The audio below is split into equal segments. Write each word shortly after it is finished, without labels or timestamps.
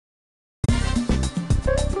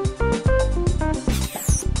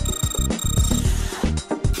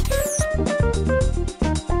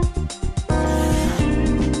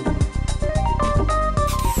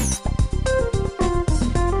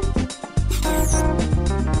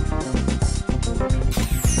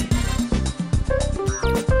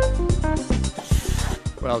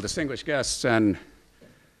Well, distinguished guests and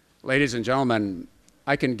ladies and gentlemen,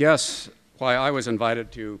 I can guess why I was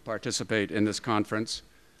invited to participate in this conference.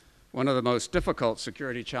 One of the most difficult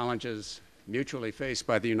security challenges mutually faced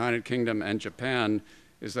by the United Kingdom and Japan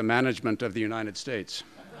is the management of the United States.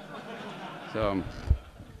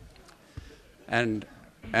 And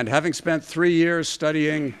having spent 3 years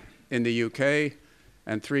studying in the UK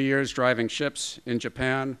and 3 years driving ships in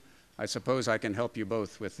Japan, I suppose I can help you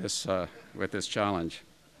both with this challenge.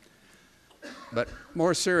 But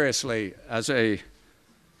more seriously, as an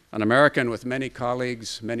American with many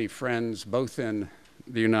colleagues, many friends, both in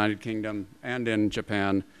the United Kingdom and in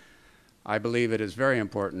Japan, I believe it is very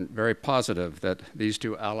important, very positive that these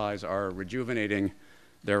two allies are rejuvenating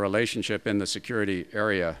their relationship in the security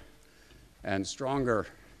area. And stronger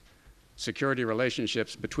security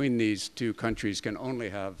relationships between these two countries can only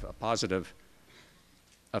have a positive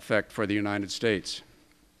effect for the United States.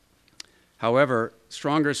 However,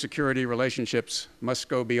 stronger security relationships must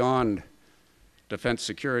go beyond defense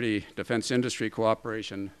security, defense industry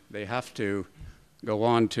cooperation. They have to go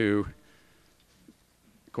on to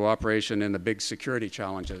cooperation in the big security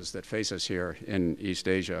challenges that face us here in East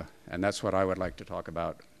Asia. And that's what I would like to talk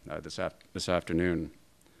about this afternoon.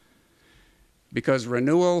 Because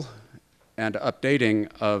renewal and updating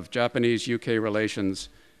of Japanese-UK relations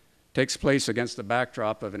takes place against the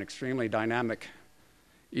backdrop of an extremely dynamic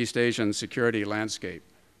East Asian security landscape.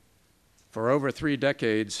 For over 3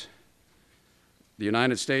 decades, the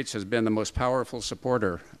United States has been the most powerful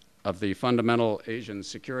supporter of the fundamental Asian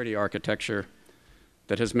security architecture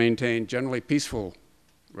that has maintained generally peaceful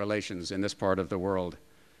relations in this part of the world.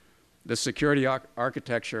 This security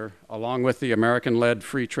architecture, along with the American-led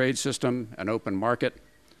free trade system and open market,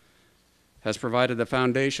 has provided the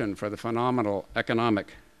foundation for the phenomenal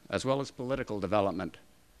economic as well as political development,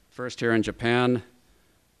 first here in Japan,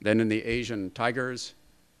 then in the Asian tigers,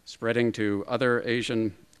 spreading to other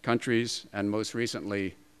Asian countries, and most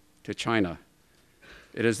recently to China.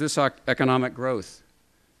 It is this economic growth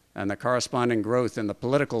and the corresponding growth in the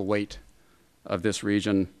political weight of this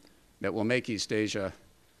region that will make East Asia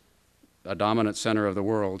a dominant center of the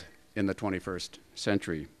world in the 21st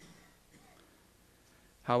century.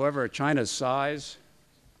 However, China's size,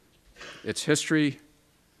 its history,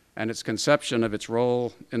 and its conception of its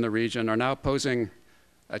role in the region are now posing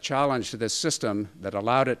a challenge to this system that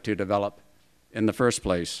allowed it to develop in the first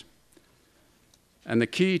place. And the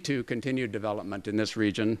key to continued development in this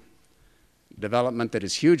region, development that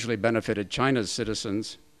has hugely benefited China's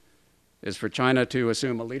citizens, is for China to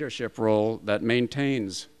assume a leadership role that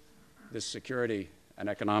maintains this security and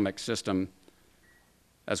economic system,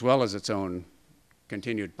 as well as its own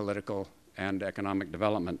continued political and economic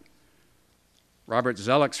development. Robert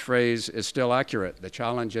Zelek's phrase is still accurate. The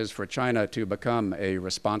challenge is for China to become a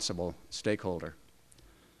responsible stakeholder.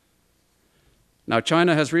 Now,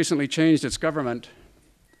 China has recently changed its government,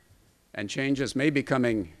 and changes may be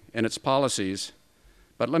coming in its policies,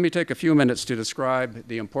 but let me take a few minutes to describe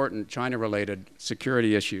the important China-related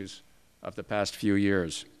security issues of the past few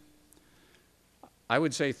years. I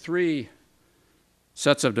would say 3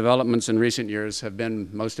 sets of developments in recent years have been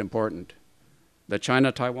most important: the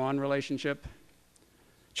China-Taiwan relationship,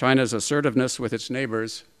 China's assertiveness with its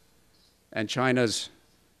neighbors, and China's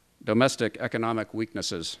domestic economic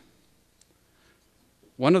weaknesses.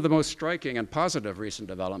 One of the most striking and positive recent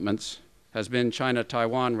developments has been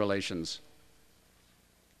China-Taiwan relations.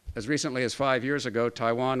 As recently as 5 years ago,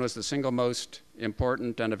 Taiwan was the single most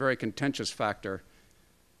important and a very contentious factor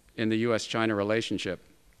in the US-China relationship.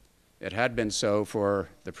 It had been so for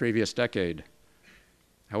the previous decade.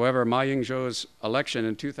 However, Ma Ying-jeou's election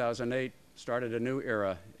in 2008 started a new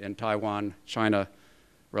era in Taiwan-China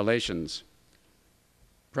relations.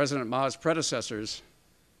 President Ma's predecessors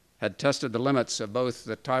had tested the limits of both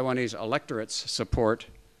the Taiwanese electorate's support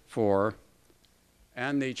for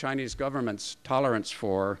and the Chinese government's tolerance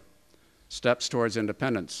for steps towards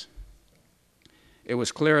independence. It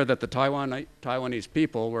was clear that the Taiwanese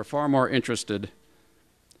people were far more interested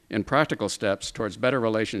in practical steps towards better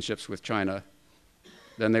relationships with China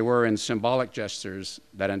than they were in symbolic gestures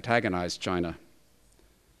that antagonized China.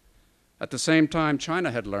 At the same time,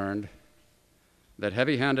 China had learned that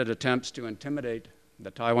heavy-handed attempts to intimidate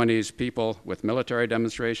the Taiwanese people with military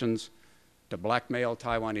demonstrations, to blackmail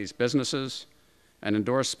Taiwanese businesses, and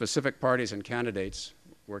endorse specific parties and candidates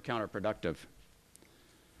were counterproductive.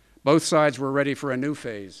 Both sides were ready for a new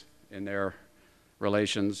phase in their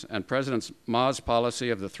relations, and President Ma's policy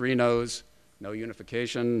of the 3 no's, no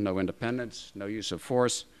unification, no independence, no use of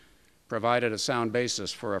force, provided a sound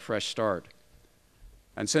basis for a fresh start.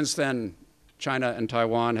 And since then, China and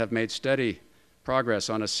Taiwan have made steady progress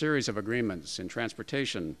on a series of agreements in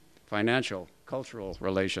transportation, financial, cultural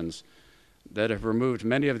relations that have removed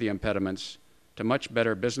many of the impediments to much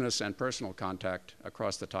better business and personal contact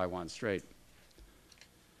across the Taiwan Strait.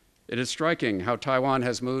 It is striking how Taiwan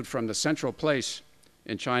has moved from the central place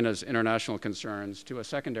in China's international concerns to a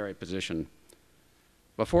secondary position.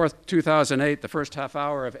 Before 2008, the first half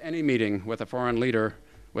hour of any meeting with a foreign leader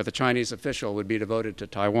with a Chinese official would be devoted to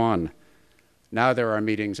Taiwan. Now there are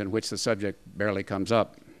meetings in which the subject barely comes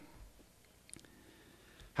up.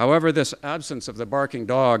 However, this absence of the barking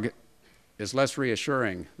dog is less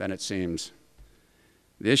reassuring than it seems.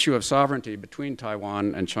 The issue of sovereignty between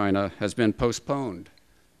Taiwan and China has been postponed.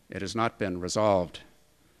 It has not been resolved.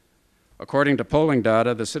 According to polling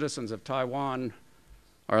data, the citizens of Taiwan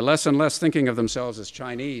are less and less thinking of themselves as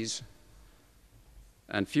Chinese,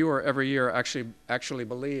 and fewer every year actually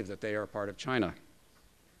believe that they are part of China,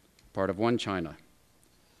 part of one China.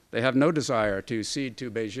 They have no desire to cede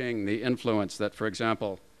to Beijing the influence that, for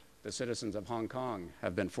example, the citizens of Hong Kong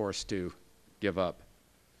have been forced to give up.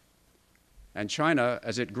 And China,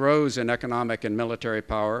 as it grows in economic and military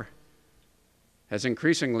power, has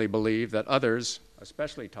increasingly believed that others,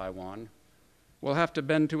 especially Taiwan, will have to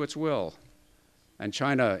bend to its will, and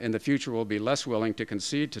China in the future will be less willing to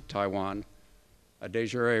concede to Taiwan a de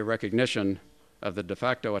jure recognition of the de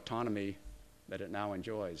facto autonomy that it now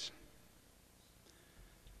enjoys.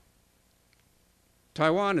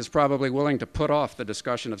 Taiwan is probably willing to put off the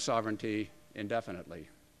discussion of sovereignty indefinitely,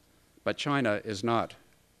 but China is not.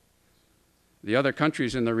 The other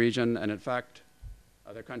countries in the region, and in fact,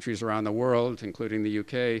 other countries around the world, including the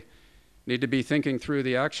UK, need to be thinking through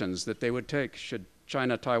the actions that they would take should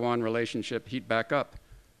China-Taiwan relationship heat back up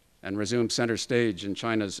and resume center stage in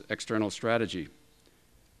China's external strategy.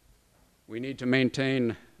 We need to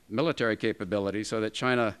maintain military capability so that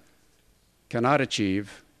China cannot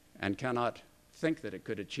achieve and cannot think that it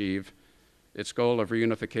could achieve its goal of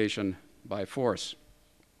reunification by force.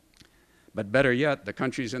 But better yet, the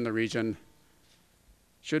countries in the region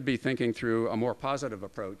should be thinking through a more positive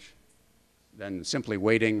approach than simply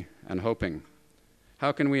waiting and hoping.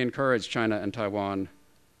 How can we encourage China and Taiwan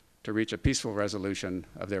to reach a peaceful resolution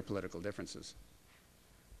of their political differences?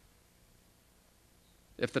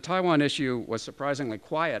 If the Taiwan issue was surprisingly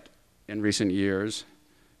quiet in recent years,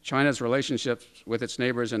 China's relationships with its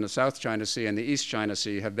neighbors in the South China Sea and the East China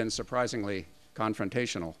Sea have been surprisingly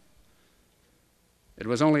confrontational. It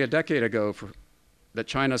was only a decade ago that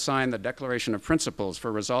China signed the Declaration of Principles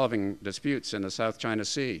for resolving disputes in the South China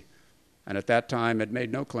Sea, and at that time it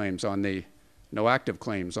made no active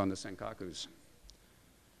claims on the Senkakus.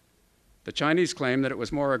 The Chinese claim that it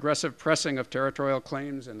was more aggressive pressing of territorial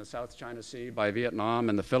claims in the South China Sea by Vietnam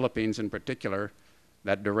and the Philippines in particular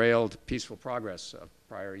that derailed peaceful progress of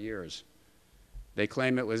prior years. They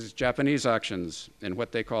claim it was Japanese actions in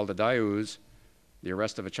what they call the Diaoyus, the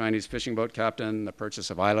arrest of a Chinese fishing boat captain, the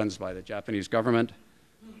purchase of islands by the Japanese government.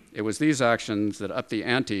 It was these actions that upped the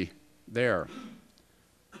ante there.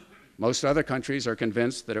 Most other countries are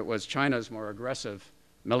convinced that it was China's more aggressive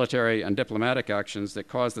military and diplomatic actions that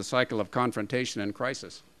caused the cycle of confrontation and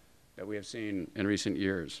crisis that we have seen in recent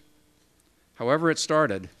years. However it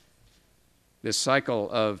started, this cycle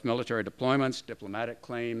of military deployments, diplomatic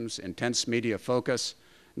claims, intense media focus,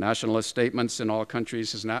 nationalist statements in all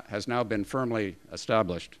countries has now been firmly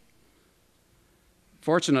established.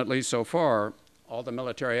 Fortunately, so far, all the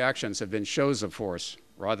military actions have been shows of force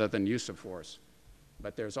rather than use of force,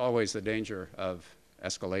 but there's always the danger of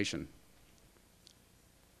escalation.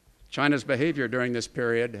 China's behavior during this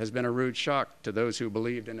period has been a rude shock to those who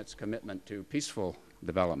believed in its commitment to peaceful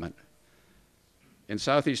development. In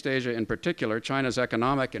Southeast Asia in particular, China's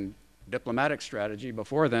economic and diplomatic strategy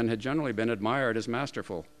before then had generally been admired as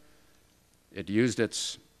masterful. It used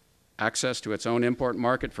its access to its own import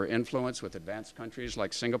market for influence with advanced countries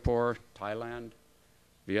like Singapore, Thailand,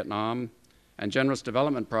 Vietnam, and generous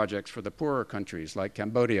development projects for the poorer countries like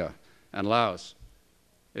Cambodia and Laos.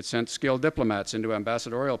 It sent skilled diplomats into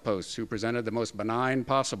ambassadorial posts who presented the most benign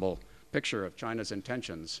possible picture of China's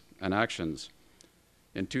intentions and actions.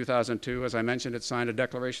 In 2002, as I mentioned, it signed a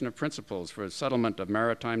Declaration of Principles for the settlement of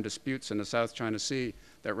maritime disputes in the South China Sea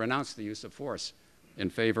that renounced the use of force in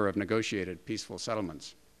favor of negotiated peaceful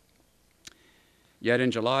settlements. Yet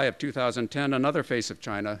in July of 2010, another face of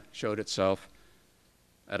China showed itself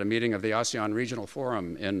at a meeting of the ASEAN Regional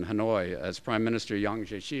Forum in Hanoi as Prime Minister Yang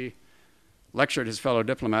Jiechi lectured his fellow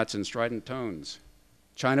diplomats in strident tones.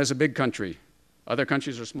 China's a big country. Other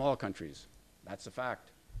countries are small countries. That's a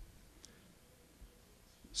fact.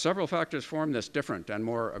 Several factors form this different and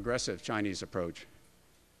more aggressive Chinese approach.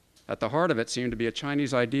 At the heart of it seemed to be a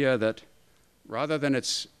Chinese idea that rather than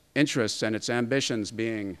its interests and its ambitions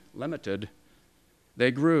being limited,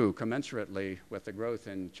 they grew commensurately with the growth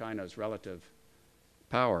in China's relative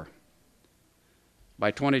power.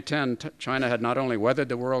 By 2010, China had not only weathered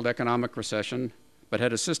the world economic recession, but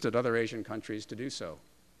had assisted other Asian countries to do so.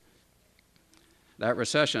 That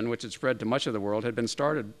recession, which had spread to much of the world, had been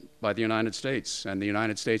started by the United States, and the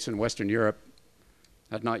United States and Western Europe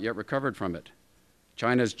had not yet recovered from it.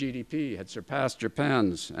 China's GDP had surpassed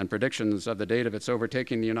Japan's, and predictions of the date of its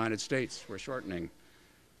overtaking the United States were shortening.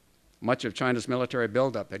 Much of China's military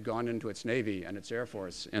buildup had gone into its Navy and its Air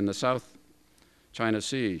Force in the South China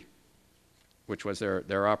Sea, which was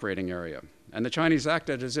their operating area. And the Chinese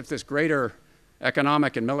acted as if this greater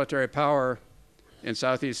economic and military power in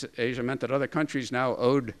Southeast Asia meant that other countries now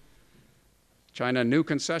owed China new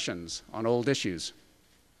concessions on old issues.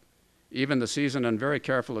 Even the seasoned and very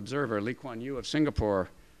careful observer, Lee Kuan Yew of Singapore,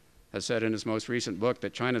 has said in his most recent book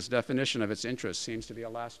that China's definition of its interests seems to be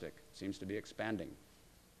elastic, seems to be expanding.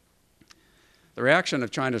 The reaction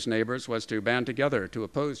of China's neighbors was to band together to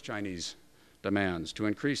oppose Chinese demands, to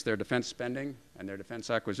increase their defense spending and their defense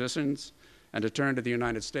acquisitions, and to turn to the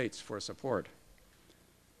United States for support.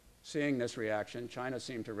 Seeing this reaction, China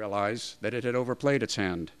seemed to realize that it had overplayed its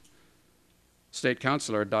hand. State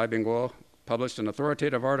Councilor Dai Bingguo published an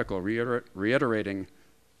authoritative article reiterating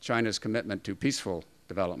China's commitment to peaceful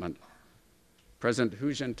development. President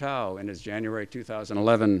Hu Jintao, in his January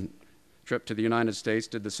 2011 trip to the United States,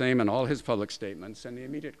 did the same in all his public statements, and the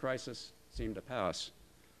immediate crisis seemed to pass.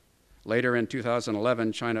 Later in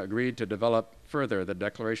 2011, China agreed to develop further the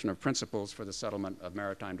Declaration of Principles for the Settlement of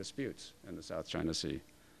Maritime Disputes in the South China Sea.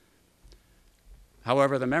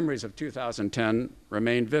 However, the memories of 2010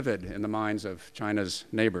 remained vivid in the minds of China's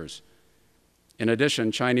neighbors. In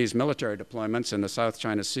addition, Chinese military deployments in the South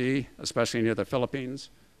China Sea, especially near the Philippines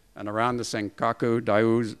and around the Senkaku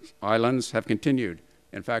Diaoyu Islands, have continued,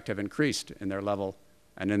 in fact, have increased in their level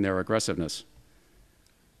and in their aggressiveness.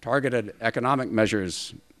 Targeted economic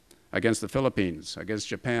measures against the Philippines, against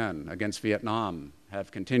Japan, against Vietnam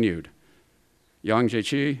have continued. Yang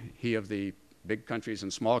Jiechi, he of the big countries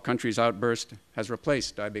and small countries outburst, has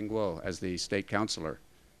replaced Dai Bingguo as the state counselor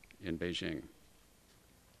in Beijing.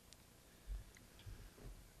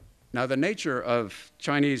 Now, the nature of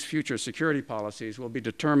Chinese future security policies will be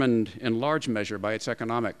determined in large measure by its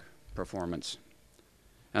economic performance.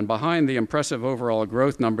 And behind the impressive overall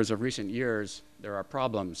growth numbers of recent years, there are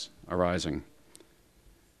problems arising.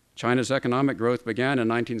 China's economic growth began in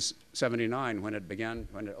 1979 when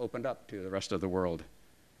it opened up to the rest of the world.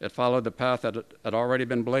 It followed the path that had already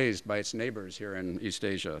been blazed by its neighbors here in East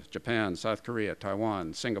Asia, Japan, South Korea,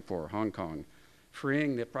 Taiwan, Singapore, Hong Kong,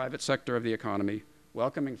 freeing the private sector of the economy,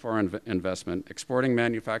 welcoming foreign investment, exporting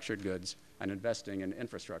manufactured goods, and investing in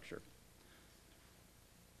infrastructure.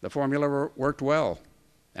 The formula worked well,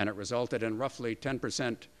 and it resulted in roughly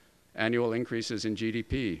 10% annual increases in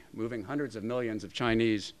GDP, moving hundreds of millions of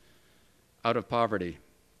Chinese out of poverty.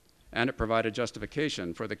 And it provided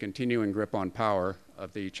justification for the continuing grip on power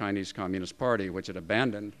of the Chinese Communist Party, which had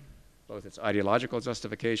abandoned both its ideological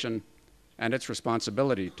justification and its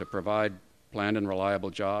responsibility to provide planned and reliable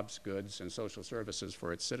jobs, goods, and social services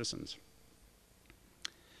for its citizens.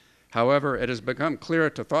 However, it has become clear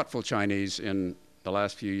to thoughtful Chinese in the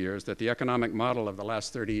last few years that the economic model of the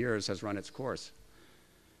last 30 years has run its course.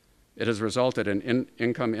 It has resulted in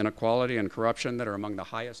income inequality and corruption that are among the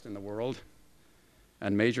highest in the world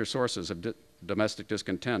and major sources of domestic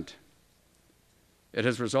discontent. It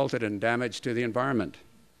has resulted in damage to the environment,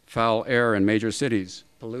 foul air in major cities,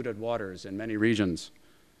 polluted waters in many regions.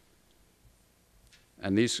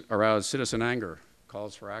 And these arouse citizen anger,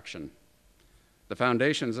 calls for action. The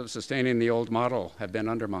foundations of sustaining the old model have been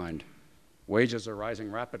undermined. Wages are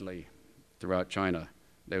rising rapidly throughout China.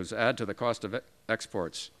 Those add to the cost of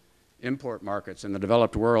exports. Import markets in the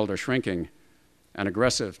developed world are shrinking, and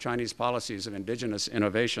aggressive Chinese policies of indigenous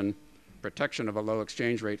innovation, protection of a low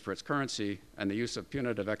exchange rate for its currency, and the use of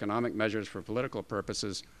punitive economic measures for political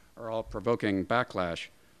purposes are all provoking backlash.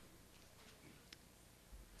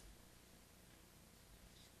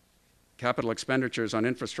 Capital expenditures on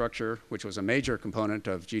infrastructure, which was a major component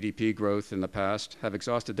of GDP growth in the past, have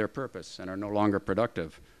exhausted their purpose and are no longer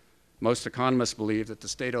productive. Most economists believe that the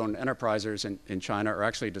state-owned enterprises in China are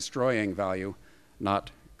actually destroying value,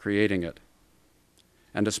 not creating it.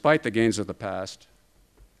 And despite the gains of the past,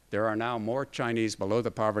 there are now more Chinese below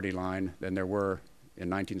the poverty line than there were in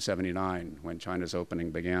 1979 when China's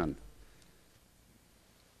opening began.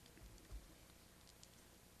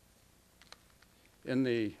 In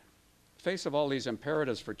the face of all these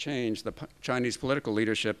imperatives for change, the Chinese political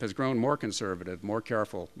leadership has grown more conservative, more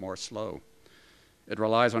careful, more slow. It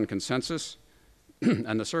relies on consensus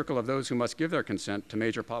and the circle of those who must give their consent to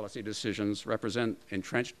major policy decisions represent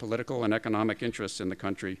entrenched political and economic interests in the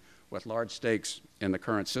country with large stakes in the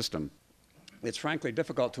current system. It's frankly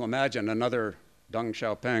difficult to imagine another Deng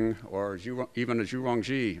Xiaoping or even a Zhu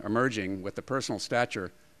Rongji emerging with the personal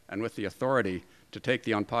stature and with the authority to take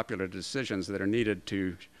the unpopular decisions that are needed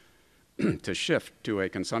to shift to a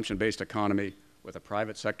consumption-based economy with a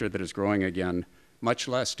private sector that is growing again, much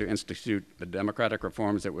less to institute the democratic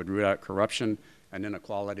reforms that would root out corruption and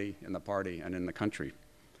inequality in the party and in the country.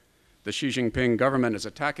 The Xi Jinping government is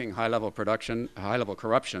attacking high-level corruption,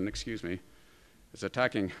 is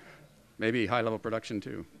attacking maybe high-level production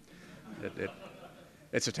too.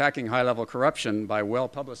 It's attacking high-level corruption by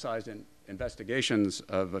well-publicized investigations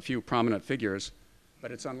of a few prominent figures,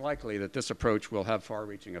 but it's unlikely that this approach will have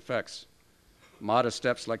far-reaching effects. Modest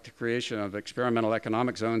steps like the creation of experimental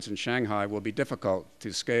economic zones in Shanghai will be difficult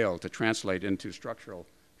to scale, to translate into structural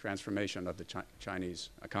transformation of the Chinese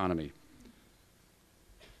economy.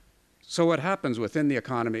 So what happens within the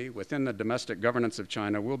economy, within the domestic governance of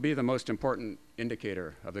China, will be the most important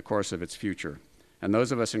indicator of the course of its future. And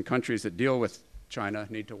those of us in countries that deal with China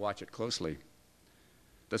need to watch it closely.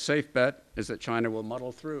 The safe bet is that China will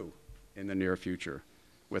muddle through in the near future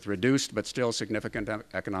with reduced but still significant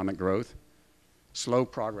economic growth, slow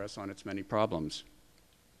progress on its many problems,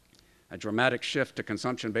 a dramatic shift to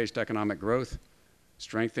consumption-based economic growth,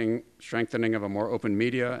 strengthening of a more open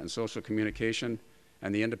media and social communication,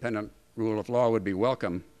 and the independent rule of law would be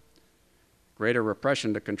welcome. Greater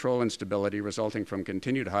repression to control instability resulting from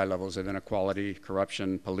continued high levels of inequality,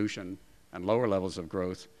 corruption, pollution, and lower levels of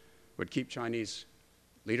growth would keep Chinese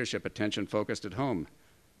leadership attention focused at home.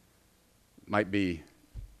 Might be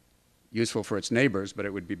useful for its neighbors, but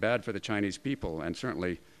it would be bad for the Chinese people, and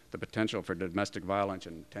certainly the potential for domestic violence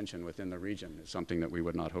and tension within the region is something that we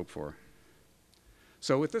would not hope for.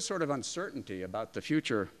 So with this sort of uncertainty about the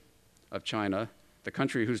future of China, the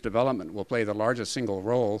country whose development will play the largest single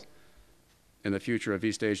role in the future of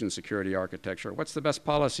East Asian security architecture, what's the best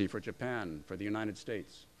policy for Japan, for the United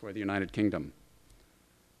States, for the United Kingdom?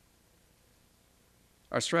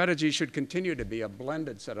 Our strategy should continue to be a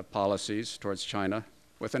blended set of policies towards China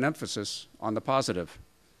with an emphasis on the positive.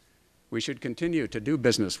 We should continue to do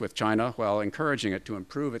business with China while encouraging it to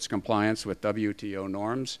improve its compliance with WTO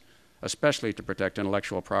norms, especially to protect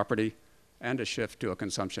intellectual property and to shift to a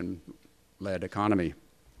consumption-led economy.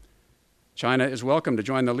 China is welcome to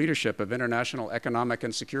join the leadership of international economic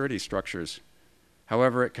and security structures.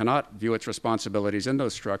 However, it cannot view its responsibilities in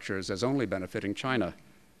those structures as only benefiting China.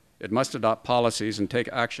 It must adopt policies and take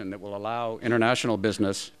action that will allow international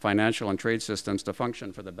business, financial, and trade systems to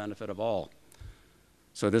function for the benefit of all.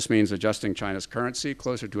 So this means adjusting China's currency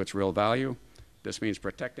closer to its real value. This means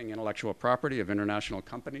protecting intellectual property of international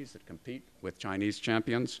companies that compete with Chinese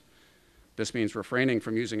champions. This means refraining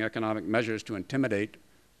from using economic measures to intimidate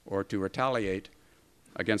or to retaliate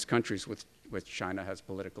against countries with which China has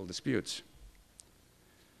political disputes.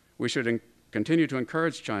 We should continue to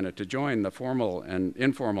encourage China to join the formal and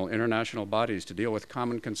informal international bodies to deal with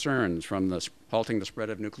common concerns, from halting the spread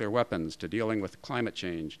of nuclear weapons, to dealing with climate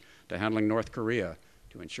change, to handling North Korea,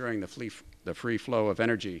 to ensuring the free flow of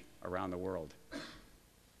energy around the world.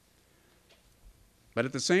 But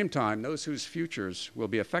at the same time, those whose futures will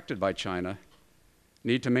be affected by China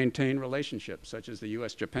need to maintain relationships such as the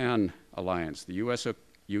US-Japan alliance, the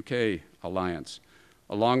US-UK alliance,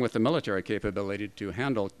 along with the military capability to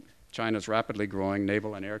handle China's rapidly growing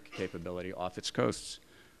naval and air capability off its coasts.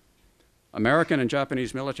 American and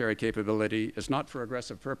Japanese military capability is not for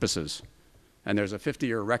aggressive purposes, and there's a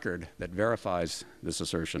 50-year record that verifies this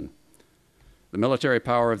assertion. The military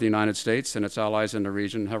power of the United States and its allies in the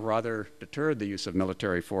region have rather deterred the use of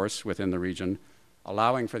military force within the region,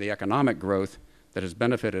 allowing for the economic growth that has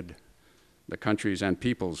benefited the countries and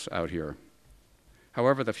peoples out here.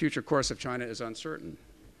 However, the future course of China is uncertain,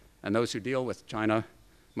 and those who deal with China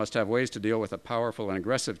must have ways to deal with a powerful and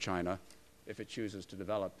aggressive China if it chooses to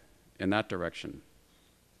develop in that direction.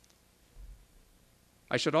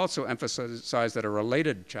 I should also emphasize that a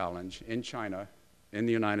related challenge in China, in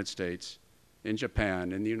the United States, in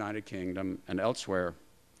Japan, in the United Kingdom, and elsewhere,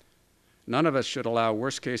 none of us should allow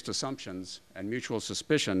worst-case assumptions and mutual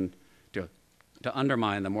suspicion to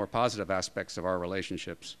undermine the more positive aspects of our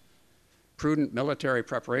relationships. Prudent military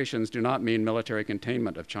preparations do not mean military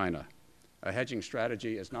containment of China. A hedging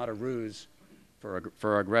strategy is not a ruse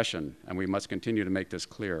for aggression, and we must continue to make this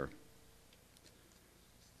clear.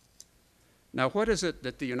 Now, what is it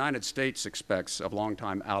that the United States expects of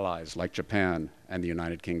longtime allies like Japan and the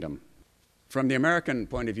United Kingdom? From the American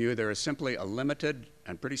point of view, there is simply a limited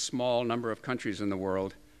and pretty small number of countries in the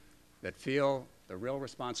world that feel the real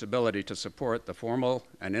responsibility to support the formal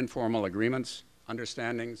and informal agreements,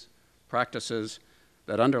 understandings, practices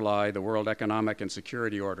that underlie the world economic and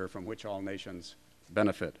security order from which all nations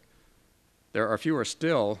benefit. There are fewer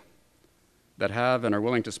still that have and are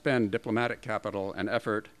willing to spend diplomatic capital and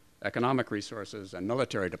effort, economic resources, and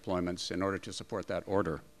military deployments in order to support that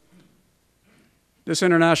order. This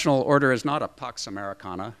international order is not a Pax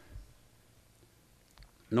Americana,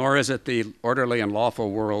 nor is it the orderly and lawful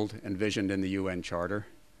world envisioned in the UN Charter.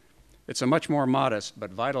 It's a much more modest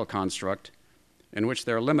but vital construct in which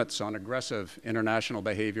there are limits on aggressive international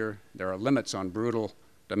behavior, there are limits on brutal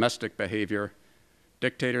domestic behavior,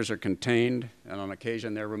 dictators are contained, and on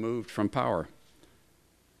occasion they're removed from power.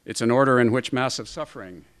 It's an order in which massive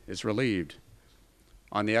suffering is relieved.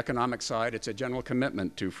 On the economic side, it's a general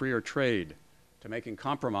commitment to freer trade, to making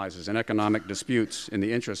compromises in economic disputes in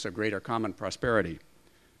the interests of greater common prosperity.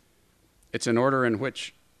 It's an order in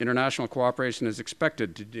which international cooperation is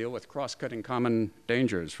expected to deal with cross-cutting common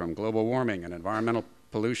dangers from global warming and environmental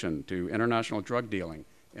pollution to international drug dealing,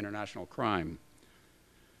 international crime.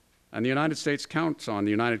 And the United States counts on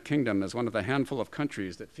the United Kingdom as one of the handful of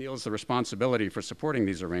countries that feels the responsibility for supporting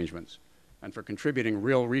these arrangements and for contributing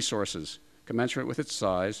real resources commensurate with its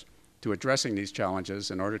size to addressing these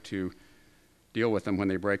challenges in order to deal with them when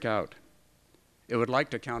they break out. It would like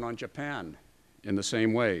to count on Japan in the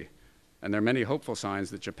same way, and there are many hopeful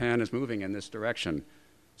signs that Japan is moving in this direction.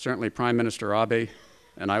 Certainly Prime Minister Abe,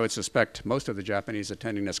 and I would suspect most of the Japanese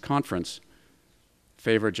attending this conference,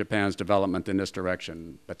 favor Japan's development in this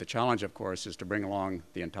direction. But the challenge, of course, is to bring along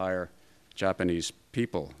the entire Japanese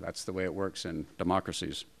people. That's the way it works in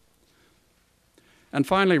democracies. And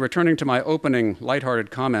finally, returning to my opening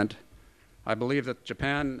lighthearted comment, I believe that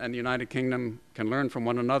Japan and the United Kingdom can learn from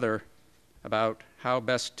one another about how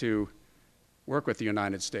best to work with the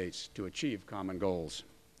United States to achieve common goals.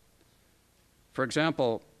 For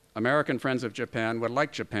example, American friends of Japan would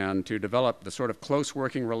like Japan to develop the sort of close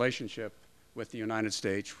working relationship with the United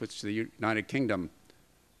States, which the United Kingdom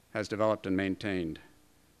has developed and maintained.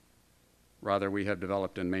 Rather, we have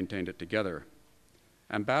developed and maintained it together.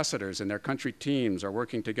 Ambassadors and their country teams are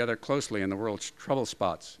working together closely in the world's trouble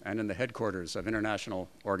spots and in the headquarters of international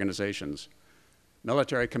organizations.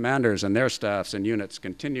 Military commanders and their staffs and units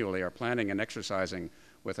continually are planning and exercising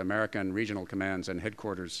with American regional commands and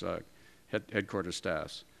headquarters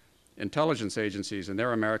staffs. Intelligence agencies and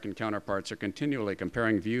their American counterparts are continually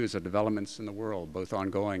comparing views of developments in the world, both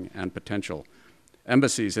ongoing and potential.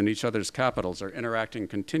 Embassies in each other's capitals are interacting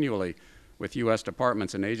continually with U.S.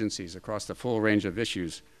 departments and agencies across the full range of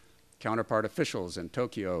issues. Counterpart officials in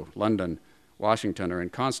Tokyo, London, Washington are in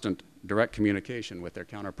constant direct communication with their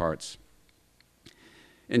counterparts.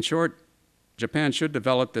 In short, Japan should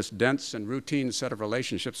develop this dense and routine set of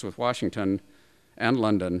relationships with Washington and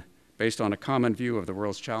London based on a common view of the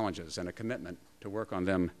world's challenges and a commitment to work on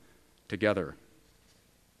them together.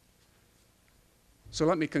 So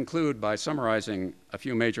let me conclude by summarizing a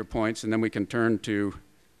few major points, and then we can turn to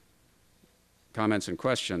comments and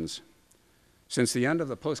questions. Since the end of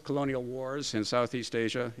the post-colonial wars in Southeast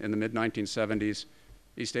Asia in the mid-1970s,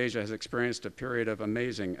 East Asia has experienced a period of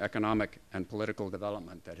amazing economic and political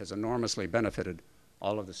development that has enormously benefited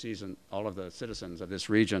all of the citizens of this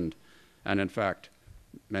region, and in fact,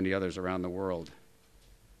 many others around the world.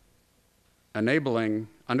 Underlying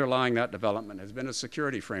that development has been a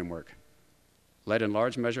security framework, led in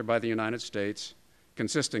large measure by the United States,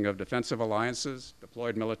 consisting of defensive alliances,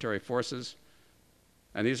 deployed military forces,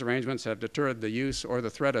 and these arrangements have deterred the use or the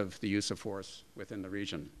threat of the use of force within the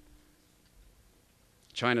region.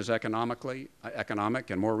 China's economic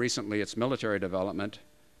and more recently its military development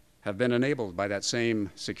have been enabled by that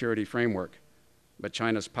same security framework, but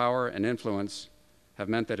China's power and influence have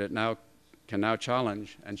meant that it can now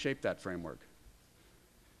challenge and shape that framework.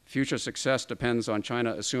 Future success depends on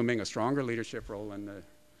China assuming a stronger leadership role in the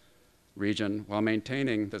region while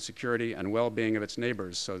maintaining the security and well-being of its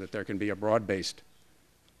neighbors so that there can be a broad-based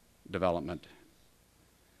development.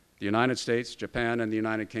 The United States, Japan, and the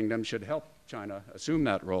United Kingdom should help China assume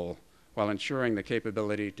that role while ensuring the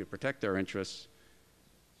capability to protect their interests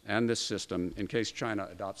and this system in case China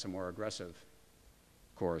adopts a more aggressive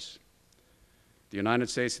course. The United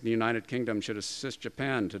States and the United Kingdom should assist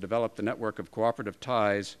Japan to develop the network of cooperative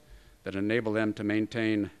ties that enable them to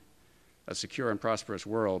maintain a secure and prosperous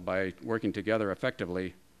world by working together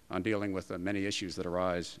effectively on dealing with the many issues that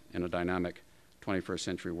arise in a dynamic 21st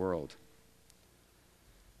century world.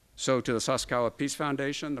 So to the Sasakawa Peace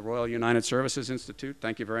Foundation, the Royal United Services Institute,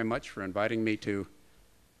 thank you very much for inviting me to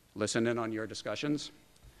listen in on your discussions.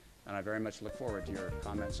 And I very much look forward to your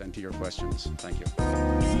comments and to your questions. Thank you.